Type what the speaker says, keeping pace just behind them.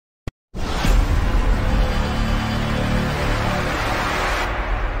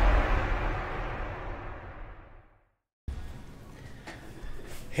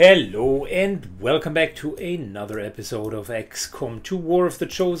Hello and welcome back to another episode of Xcom2 War of the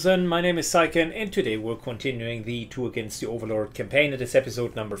Chosen. My name is Syken and today we're continuing the 2 Against the Overlord campaign. It is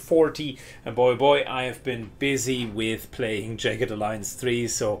episode number 40 and boy I have been busy with playing Jagged Alliance 3,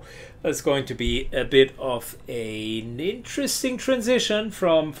 so that's going to be a bit of an interesting transition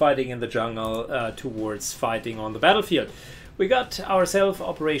from fighting in the jungle towards fighting on the battlefield. We got ourselves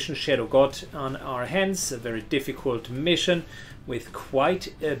Operation Shadow God on our hands, a very difficult mission with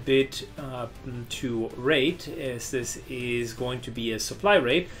quite a bit to raid, as this is going to be a supply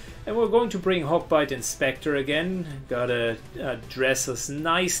raid, and we're going to bring Hawkbite Inspector again. Gotta dress us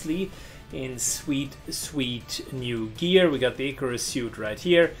nicely in sweet new gear. We got the Icarus suit right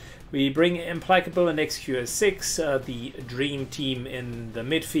here. We bring Implacable and XQS6, the dream team in the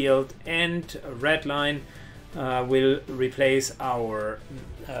midfield, and Redline will replace our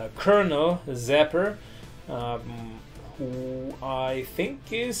Colonel Zapper, who I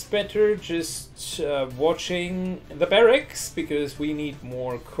think is better just watching the barracks, because we need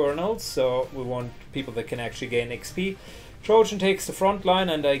more colonels, so we want people that can actually gain XP. Trojan takes the front line,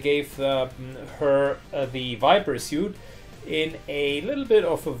 and I gave her the Viper suit in a little bit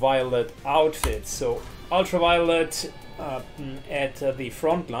of a violet outfit, so ultraviolet at the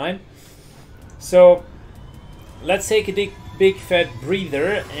front line. So let's take a big fat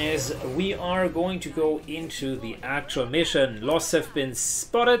breather as we are going to go into the actual mission. Loss have been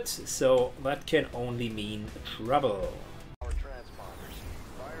spotted, so that can only mean trouble.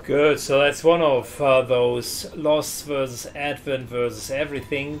 Good, so that's one of those Loss versus Advent versus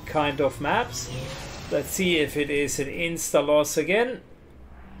everything kind of maps. Let's see if it is an insta-loss again.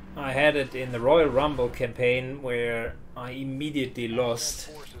 I had it in the Royal Rumble campaign where I immediately lost.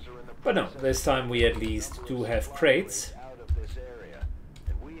 But no, this time we at least do have crates.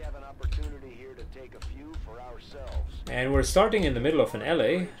 And we're starting in the middle of an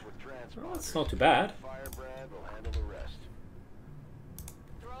alley. Well, it's not too bad.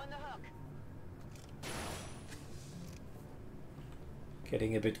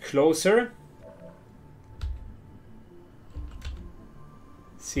 Getting a bit closer.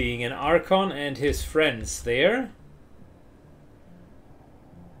 Seeing an Archon and his friends there.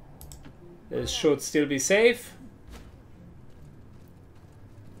 This should still be safe.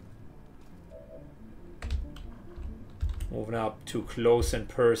 Moving up to close and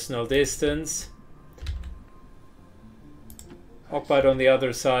personal distance. Hawkbite on the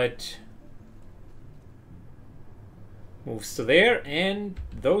other side moves to there, and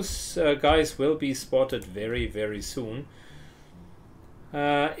those guys will be spotted very soon.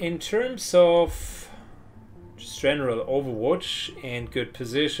 In terms of just general overwatch and good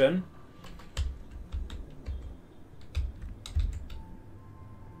position,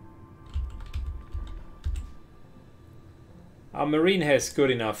 our Marine has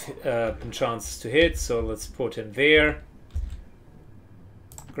good enough chances to hit, so let's put him there.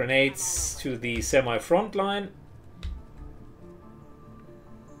 Grenades to the semi-front line.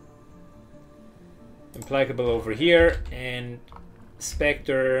 Implacable over here, and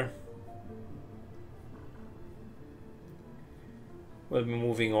Spectre will be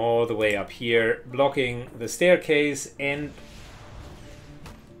moving all the way up here, blocking the staircase and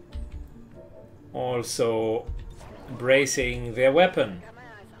also bracing their weapon.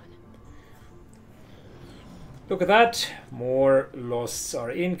 Look at that, more losts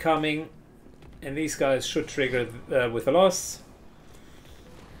are incoming, and these guys should trigger with a loss.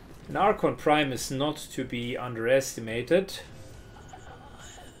 An Archon Prime is not to be underestimated.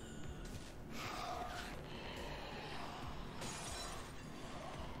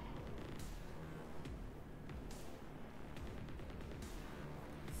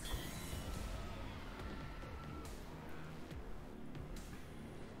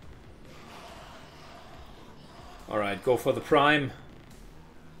 Alright, go for the Prime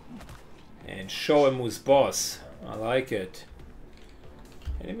and show him who's boss. I like it.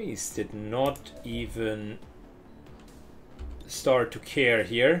 Enemies did not even start to care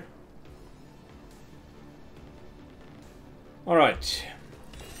here. Alright.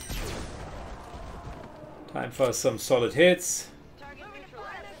 Time for some solid hits.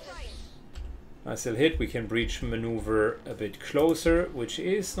 Nice little hit. We can breach maneuver a bit closer, which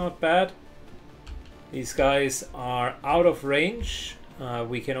is not bad. These guys are out of range.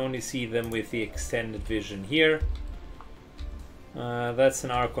 We can only see them with the extended vision here. That's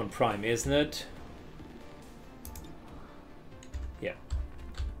an Archon Prime, isn't it? Yeah.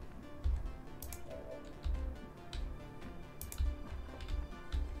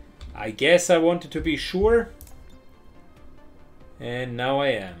 I guess I wanted to be sure. And now I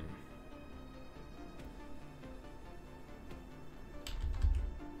am.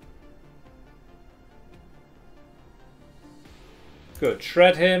 Good,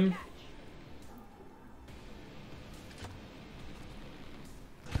 shred him.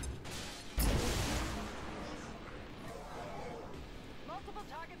 Multiple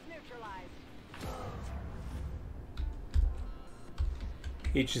targets neutralized.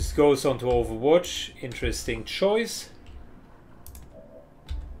 He just goes on to Overwatch. Interesting choice.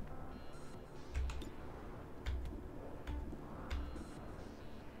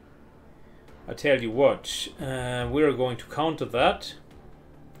 I tell you what, we're going to counter that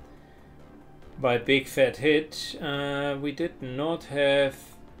by a big fat hit. We did not have...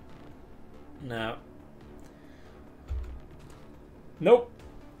 No. Nope.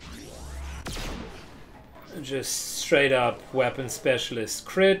 Just straight up weapon specialist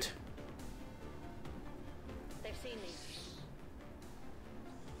crit. They've seen me.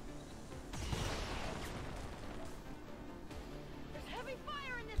 There's heavy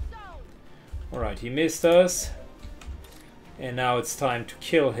fire in this zone. Alright, he missed us. And now it's time to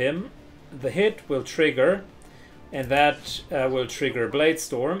kill him. The hit will trigger, and that will trigger Blade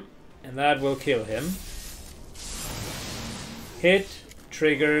Storm, and that will kill him. Hit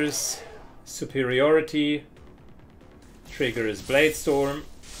triggers superiority, triggers Blade Storm,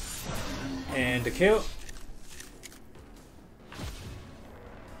 and a kill.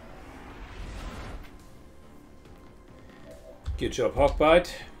 Good job,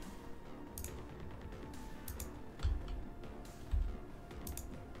 Hawkbite.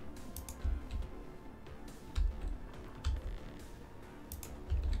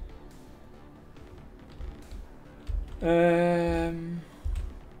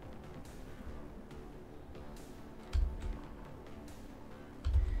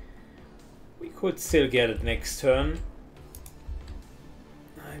 We could still get it next turn.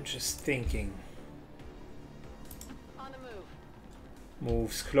 I'm just thinking. On the move.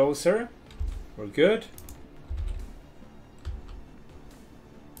 Moves closer. We're good.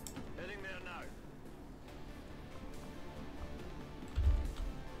 Heading there now.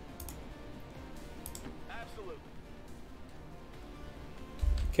 Absolutely.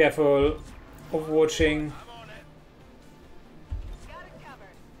 Careful. Overwatching. I'm on it. Got it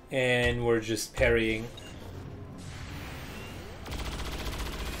covered. And we're just parrying.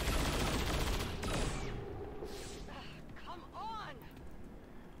 Come on.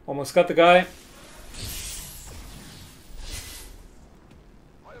 Almost got the guy. I am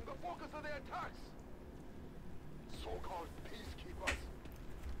the focus of their attacks. So-called peacekeepers.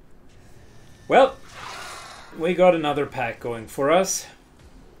 Well, we got another pack going for us.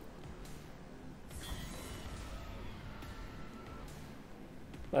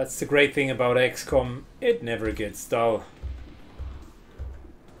 That's the great thing about XCOM, it never gets dull.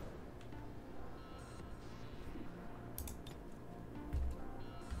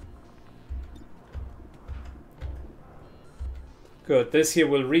 Good, this here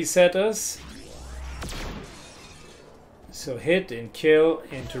will reset us. So hit and kill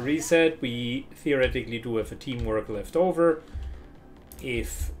and to reset. We theoretically do have a teamwork left over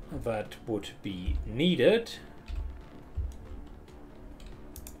if that would be needed.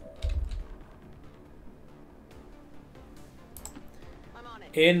 I'm on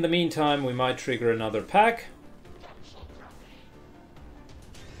it. In the meantime, we might trigger another pack.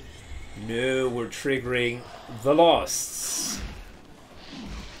 No, we're triggering the Losts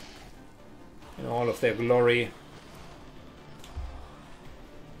in all of their glory.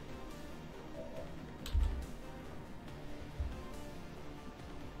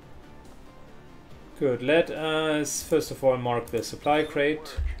 Good, let us first of all mark the supply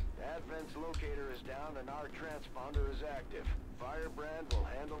crate. Advent's locator is down and our transponder is active. Firebrand will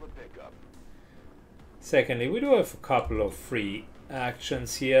handle the pickup. Secondly, we do have a couple of free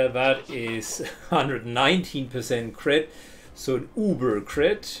actions here. That is 119% crit, so an uber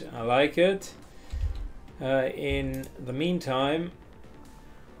crit. I like it. In the meantime,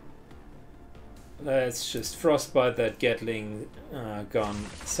 let's just frostbite that Gatling gun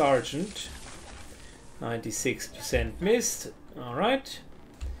sergeant. 96% missed. Alright.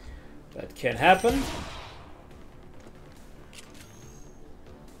 That can happen.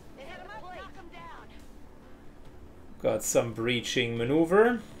 They have a plate. Knock 'em down. Got some breaching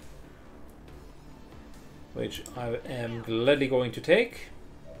maneuver, which I am gladly going to take.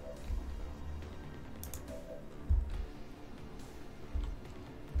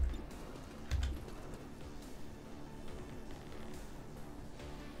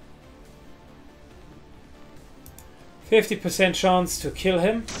 %50 chance to kill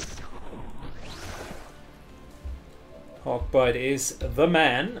him. Hawkbite is the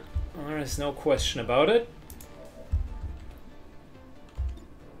man. There is no question about it.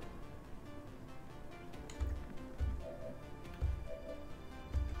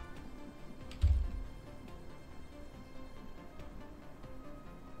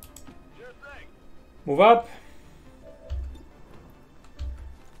 Move up.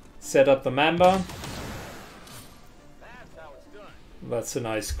 Set up the Mamba. That's how it's done. That's a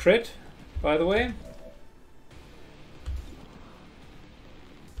nice crit, by the way.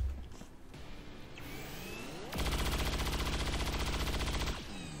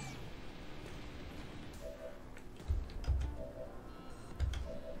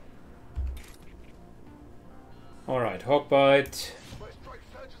 Alright, Hawkbite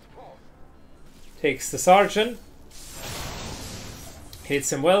takes the Sergeant.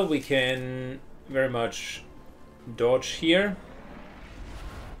 Hits him well. We can very much dodge here.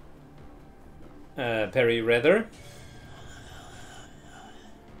 Parry rather.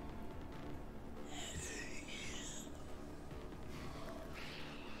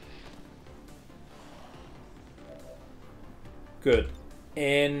 Good.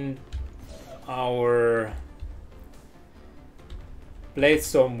 And our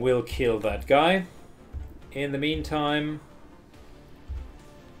Bladestorm will kill that guy. In the meantime,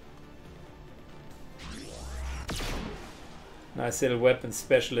 nice little weapon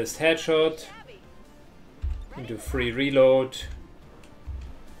specialist headshot into free reload.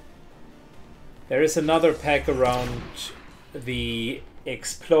 There is another pack around the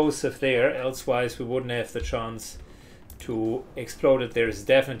explosive there, elsewise we wouldn't have the chance to explode it. There's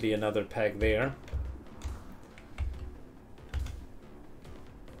definitely another pack there.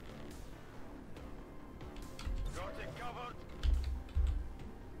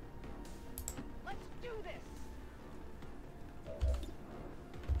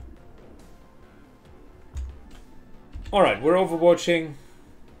 Alright, we're overwatching.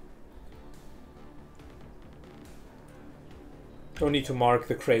 Don't need to mark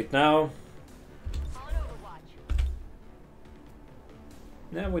the crate now.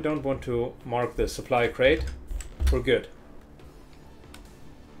 No, we don't want to mark the supply crate. We're good.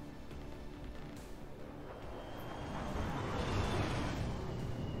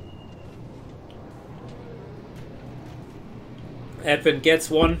 Advent gets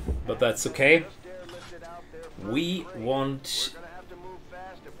one, but that's okay. We want...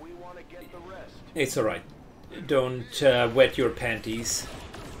 It's alright. Don't wet your panties.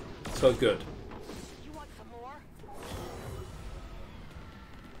 So good. You want some more?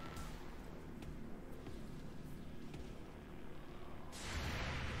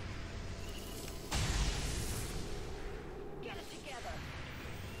 Get it together.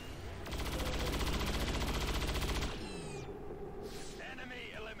 Enemy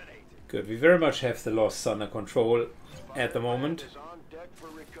eliminated. Good. We very much have the Lost under control at the moment. Is on deck for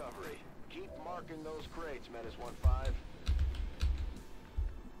recovery. Keep marking those crates, Menace 1-5.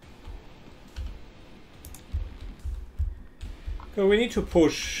 So we need to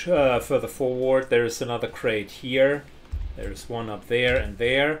push further forward. There's another crate here. There's one up there and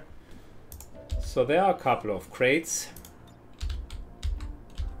there. So there are a couple of crates.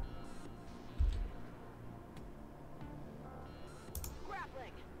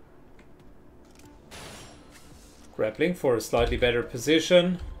 Grappling. Grappling for a slightly better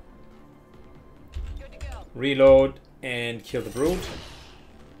position. Good to go. Reload and kill the brute.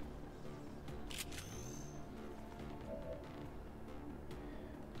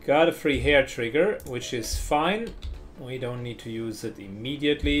 Got a free hair trigger, which is fine. We don't need to use it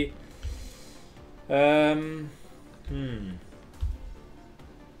immediately. I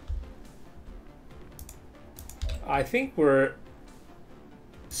think we're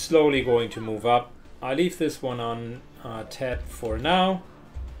slowly going to move up. I'll leave this one on tap for now.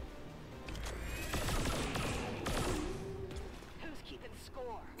 Who's keeping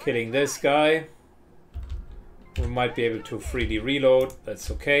score? Killing this guy. We might be able to freely reload. That's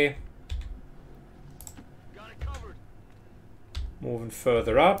okay. Got it covered. Moving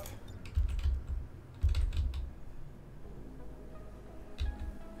further up.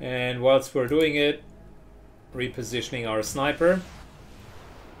 And whilst we're doing it, repositioning our sniper.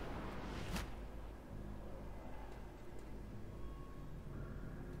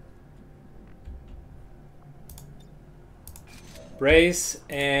 Brace,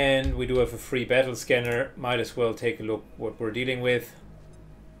 and we do have a free battle scanner. Might as well take a look what we're dealing with.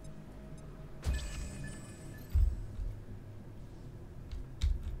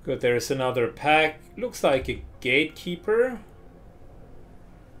 Good, there's another pack. Looks like a gatekeeper.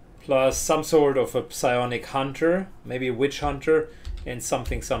 Plus some sort of a psionic hunter. Maybe a witch hunter. And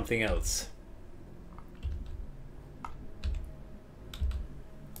something else.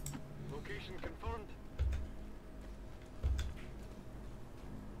 Location confirmed.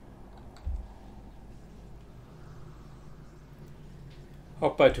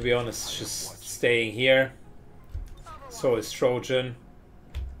 Hawkbite, to be honest, just staying here. So is Trojan.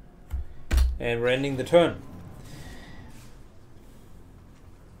 And we're ending the turn.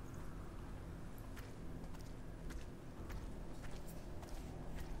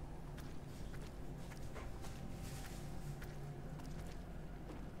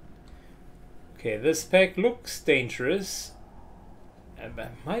 Okay, this pack looks dangerous. It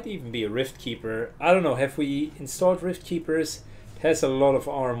might even be a Rift Keeper. I don't know, have we installed Rift Keepers? It has a lot of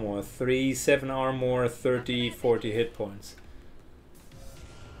armor. 3, 7 armor, 30, 40 hit points.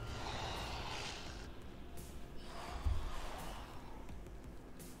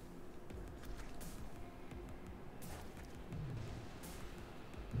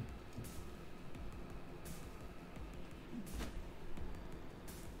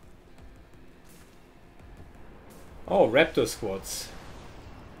 Oh, Raptor squads.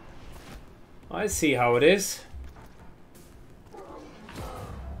 I see how it is.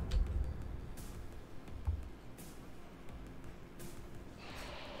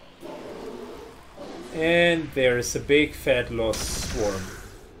 And there is a big fat lost swarm.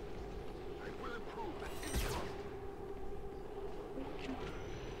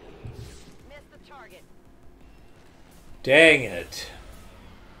 Missed the target. Dang it.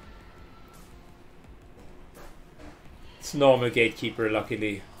 It's normal Gatekeeper,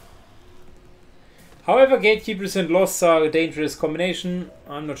 luckily. However, Gatekeepers and Losts are a dangerous combination.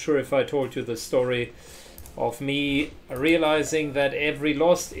 I'm not sure if I told you the story of me realizing that every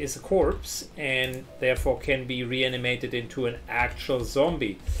Lost is a corpse and therefore can be reanimated into an actual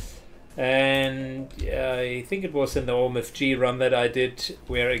zombie. And I think it was in the OMFG run that I did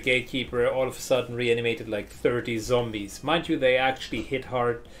where a Gatekeeper all of a sudden reanimated like 30 zombies. Mind you, they actually hit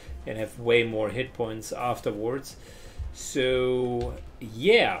hard and have way more hit points afterwards. So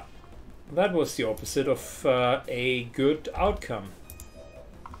yeah, that was the opposite of a good outcome.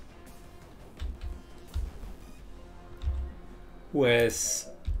 Where's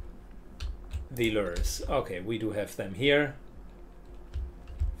the lures? Okay, we do have them here.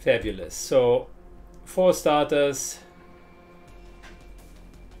 Fabulous. So, for starters,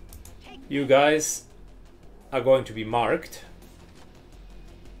 you guys are going to be marked.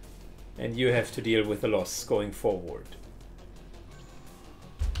 And you have to deal with the loss going forward.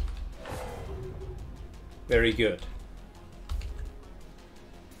 Very good.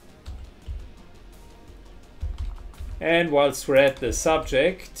 And whilst we're at the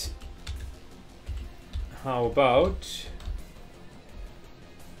subject, how about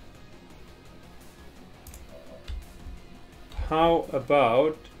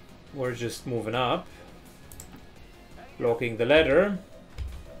we're just moving up, blocking the ladder.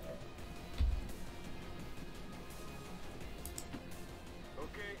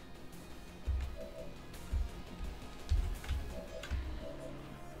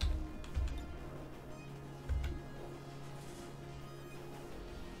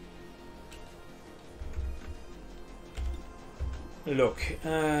 Look,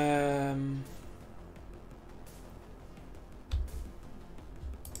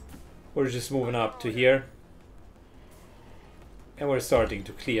 we're just moving up to here and we're starting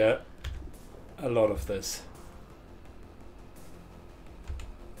to clear a lot of this.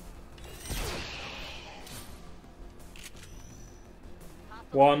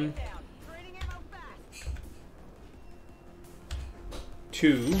 One,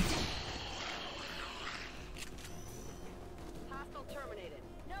 two.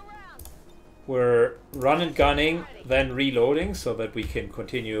 We're run and gunning, then reloading so that we can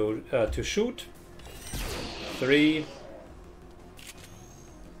continue to shoot. 3.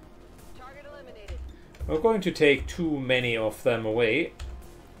 Target eliminated. We're going to take too many of them away.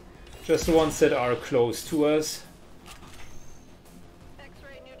 Just the ones that are close to us.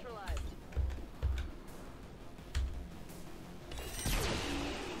 X-ray neutralized.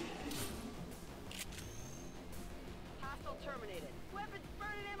 Hostile terminated. Weapons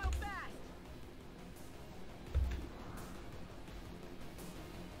burning ammo fast.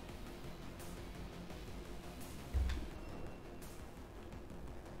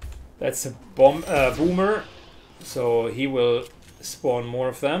 That's a bomb boomer, so he will spawn more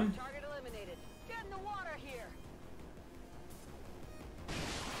of them. Target eliminated. Get in the water here.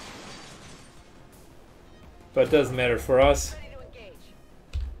 But it doesn't matter for us. Ready to engage.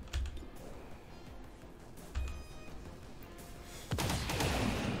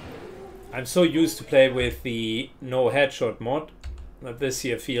 I'm so used to play with the no headshot mod that this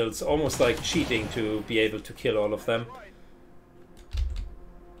here feels almost like cheating to be able to kill all of them.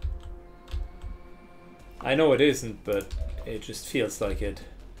 I know it isn't, but it just feels like it.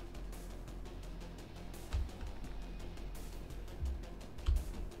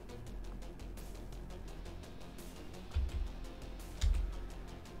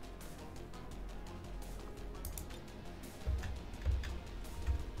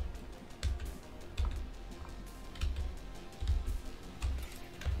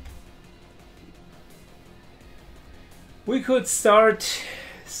 We could start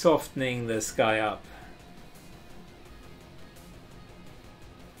softening this guy up.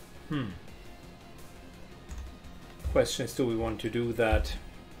 Question is, do we want to do that?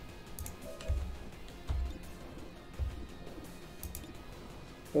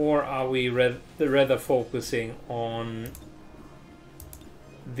 Or are we rather focusing on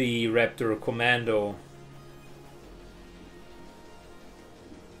the Raptor Commando?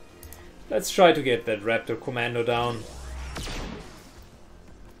 Let's try to get that Raptor Commando down.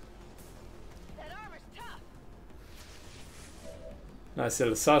 That armor's tough. Nice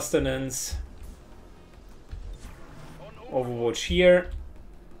little sustenance. Overwatch here.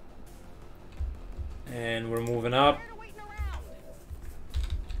 And we're moving up. Tired of waiting around.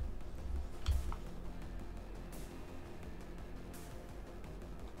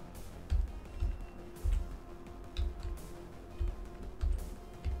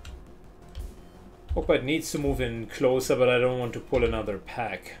 Hawkbite needs to move in closer, but I don't want to pull another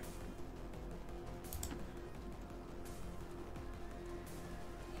pack.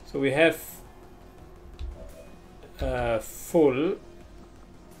 So we have full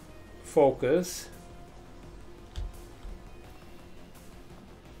focus.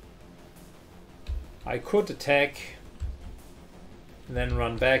 I could attack and then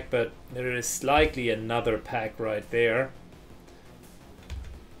run back, but there is likely another pack right there.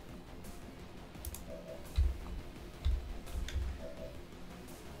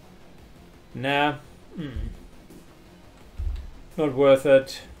 Nah, not worth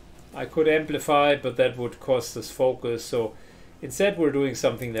it. I could amplify, but that would cost us focus, so instead we're doing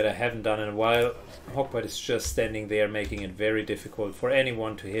something that I haven't done in a while. Hawkbite is just standing there, making it very difficult for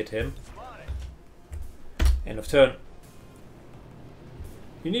anyone to hit him. End of turn.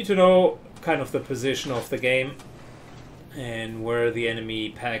 You need to know kind of the position of the game and where the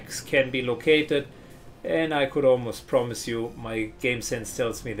enemy packs can be located. And I could almost promise you, my game sense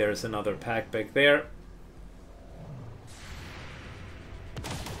tells me there's another pack back there.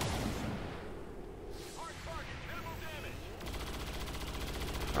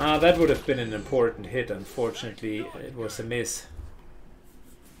 That would have been an important hit. Unfortunately, it was a miss.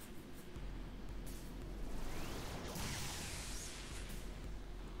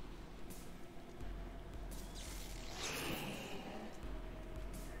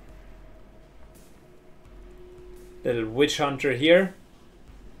 Little witch hunter here.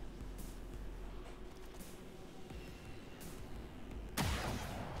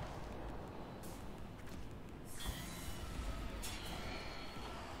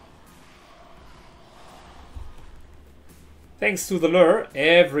 Thanks to the lure,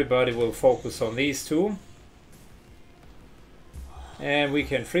 everybody will focus on these two. And we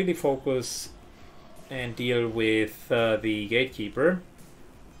can freely focus and deal with the gatekeeper.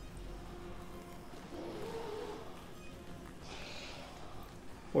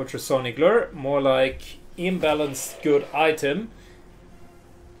 Ultrasonic lure, more like imbalanced good item.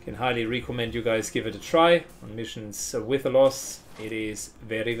 Can highly recommend you guys give it a try on missions with a loss. It is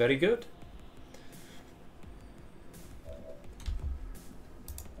very, very good.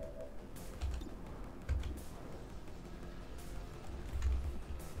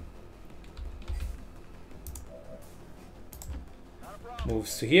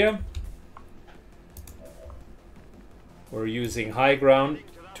 Moves to here. We're using high ground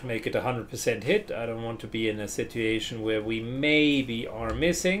to make it 100% hit. I don't want to be in a situation where we maybe are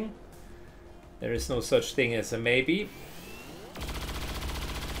missing. There is no such thing as a maybe.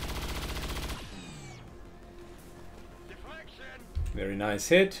 Very nice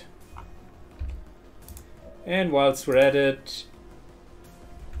hit. And whilst we're at it...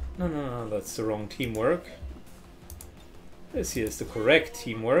 No, that's the wrong teamwork. This here is the correct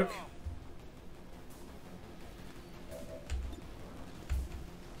teamwork.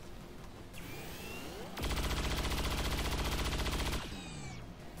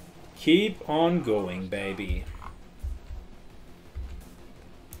 Keep on going, baby.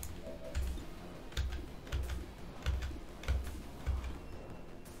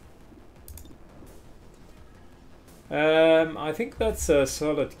 I think that's a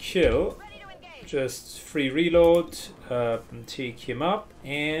solid kill. Just free reload, take him up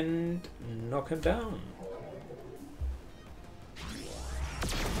and knock him down.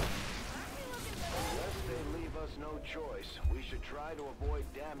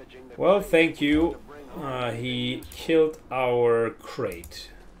 Well, thank you. He killed our crate.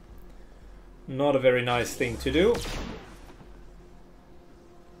 Not a very nice thing to do.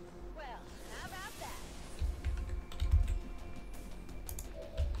 Well, how about that?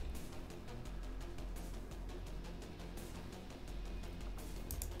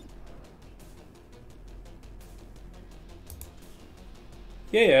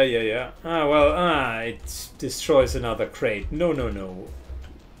 Yeah. Ah, well, it destroys another crate. No.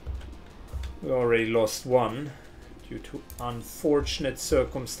 We already lost one due to unfortunate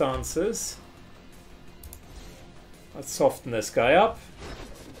circumstances. Let's soften this guy up.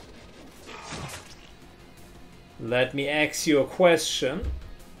 Let me ask you a question.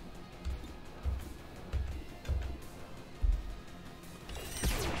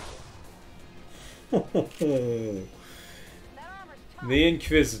 The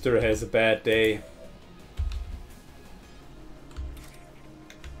Inquisitor has a bad day.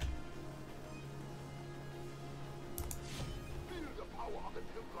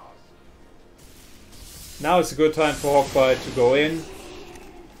 Now is a good time for Hawkbite to go in.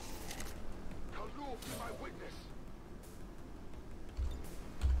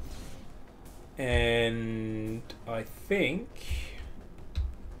 And I think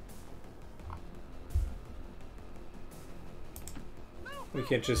we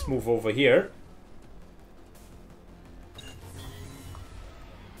can just move over here.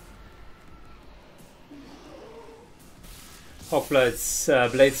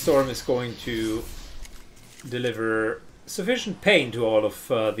 Hawkbite's Blade Storm is going to deliver sufficient pain to all of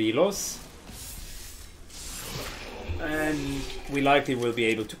the Elos. And we likely will be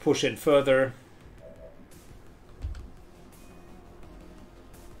able to push in further.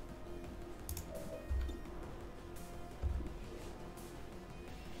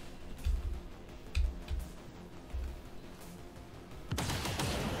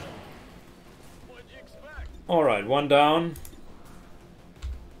 Alright, one down.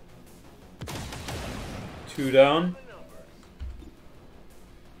 Two down.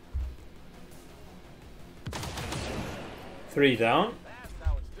 Three down.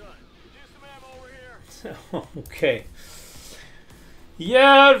 Okay.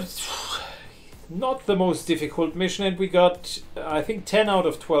 Yeah, not the most difficult mission, and we got, I think, 10 out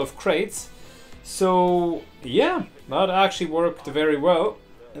of 12 crates. So, yeah, that actually worked very well.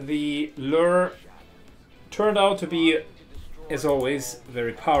 The lure turned out to be, as always,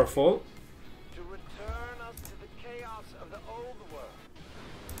 very powerful. To return us to the chaos of the old world.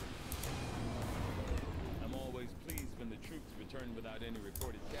 I'm always pleased when the troops return without any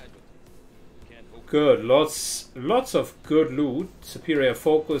reported casualties. Can't hope. Good, lots of good loot. Superior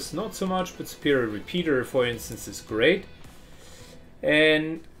focus, not so much, but superior repeater, for instance, is great.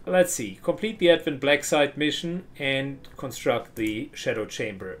 And let's see, complete the Advent Blacksite mission and construct the Shadow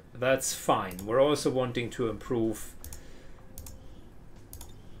Chamber. That's fine. We're also wanting to improve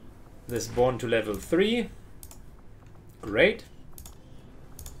this bond to level 3. Great.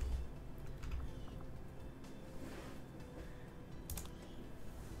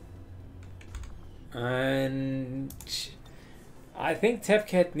 And I think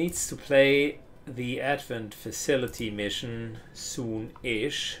Tapcat needs to play the Advent Facility mission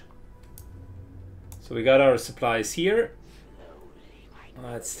soon-ish. So we got our supplies here.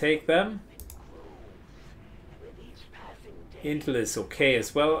 Let's take them. Intel is okay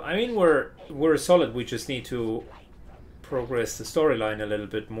as well. I mean, we're solid. We just need to progress the storyline a little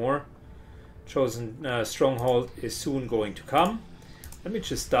bit more. Chosen Stronghold is soon going to come. Let me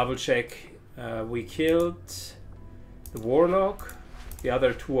just double check. We killed the Warlock. The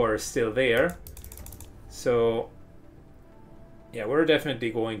other two are still there. So, yeah, we're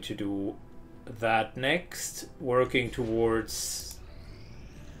definitely going to do that next. Working towards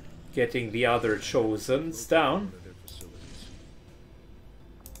getting the other Chosens down.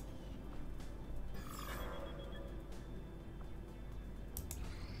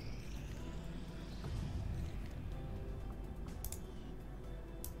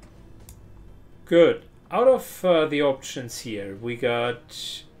 Good. Out of the options here, we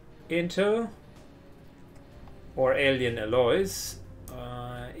got Intel or Alien Alloys.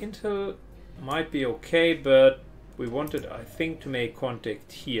 Intel might be okay, but we wanted, I think, to make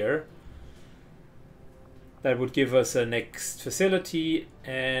contact here. That would give us a next facility,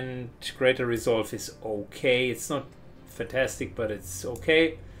 and Greater Resolve is okay. It's not fantastic, but it's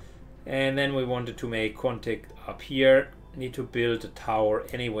okay. And then we wanted to make contact up here. Need to build a tower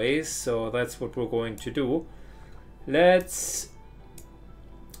anyways, so that's what we're going to do. Let's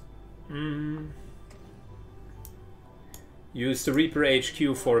use the Reaper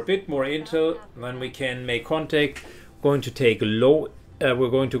HQ for a bit more intel, then we can make contact. Going to take low. We're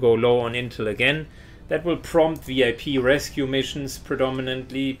going to go low on intel again. That will prompt VIP rescue missions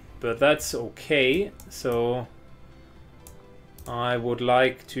predominantly, but that's okay. So I would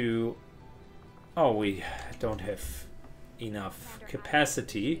like to. Oh, we don't have enough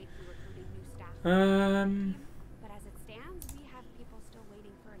capacity. But as it stands, we have people still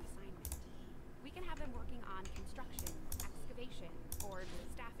waiting for an assignment. We can have them working on construction, excavation, station or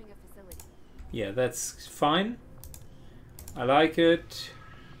staffing a facility. Yeah, that's fine. I like it.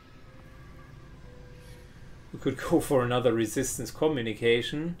 We could go for another resistance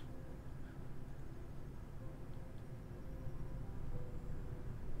communication.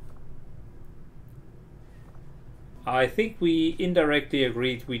 I think we indirectly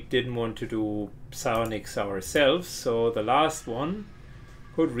agreed we didn't want to do psionics ourselves, so the last one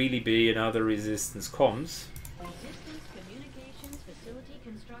could really be another resistance comms. Resistance communications facility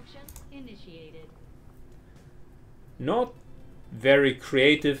construction initiated. Not very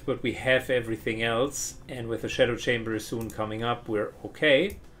creative, but we have everything else, and with the shadow chamber soon coming up, we're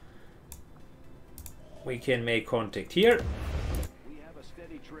okay. We can make contact here. We have a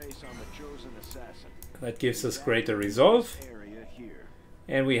steady trace on the chosen assassin. That gives us greater resolve, Area here.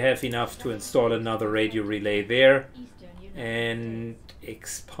 and we have enough to install another radio relay there Eastern United and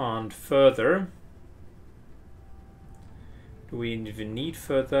expand further. Do we even need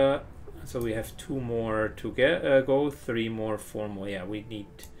further? So we have 2 more to go, 3 more, 4 more. Yeah, we need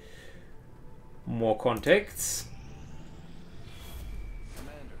more contacts.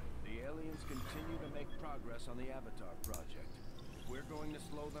 Commander, the aliens continue to make progress on the Avatar project. If we're going to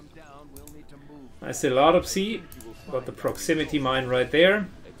slow them down, we'll need to move. I still autopsy. Got the proximity mine right there.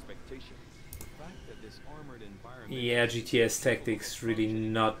 Expectation. The fact that this armored environment Yeah, GTS tactics really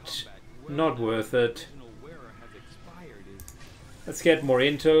not worth it. original wearer has expired is Let's get more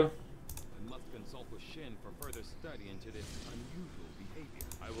intel. I must consult with Shin for further study into this unusual behavior.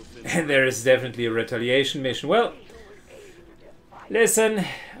 I will send And there is definitely a retaliation mission. Well, listen,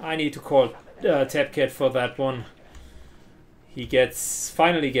 I need to call Tapcat for that one. He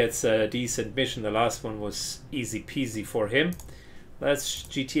finally gets a decent mission. The last one was easy peasy for him. That's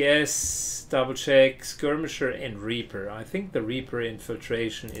GTS, double check, Skirmisher and Reaper. I think the Reaper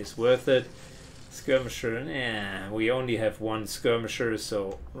infiltration is worth it. Skirmisher, we only have 1 Skirmisher,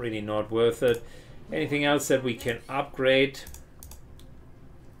 so really not worth it. Anything else that we can upgrade?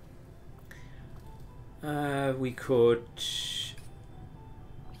 We could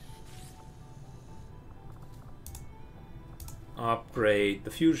upgrade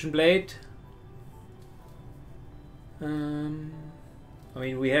the fusion blade. I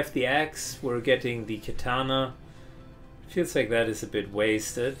mean, we have the axe, we're getting the katana. Feels like that is a bit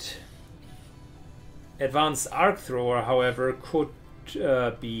wasted. Advanced arc thrower, however, could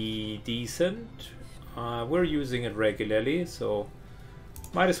be decent. We're using it regularly, so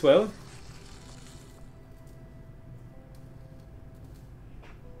might as well.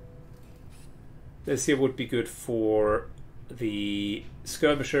 This here would be good for the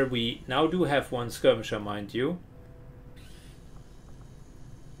skirmisher. We now do have 1 skirmisher, mind you.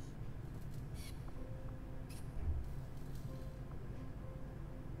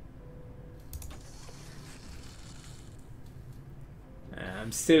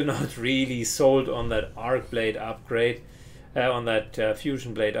 I'm still not really sold on that arc blade upgrade, on that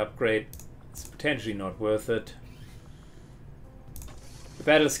fusion blade upgrade. It's potentially not worth it. The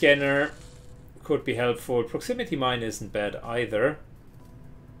battle scanner could be helpful. Proximity mine isn't bad either.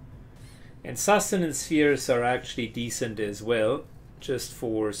 And sustenance spheres are actually decent as well, just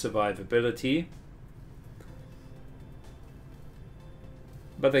for survivability.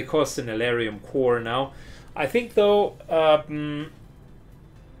 But they cost an Elarium core now. I think though,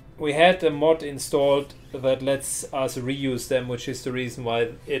 we had a mod installed that lets us reuse them, which is the reason why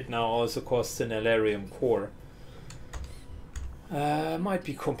it now also costs an Elarium core. Might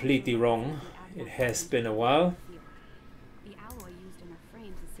be completely wrong. It has been a while. The alloy used in her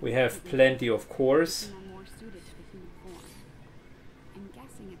frames is We have plenty of cores. significantly more suited to the human form. I'm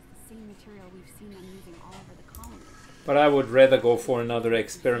guessing it's the same material we've seen them using all over the colony. But I would rather go for another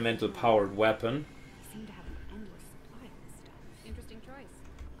experimental powered weapon. They seem to have an endless supply of this stuff. Interesting choice.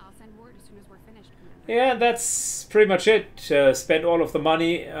 I'll send word as soon as we're finished, Commander. Yeah, that's pretty much it. Spent all of the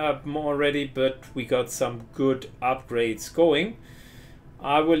money already, but we got some good upgrades going.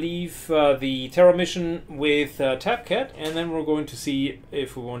 I will leave the Terror mission with Tapcat, and then we're going to see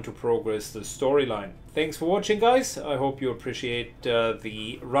if we want to progress the storyline. Thanks for watching, guys. I hope you appreciate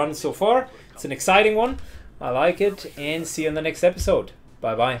the run so far. It's an exciting one. I like it, and see you in the next episode.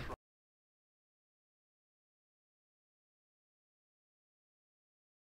 Bye-bye.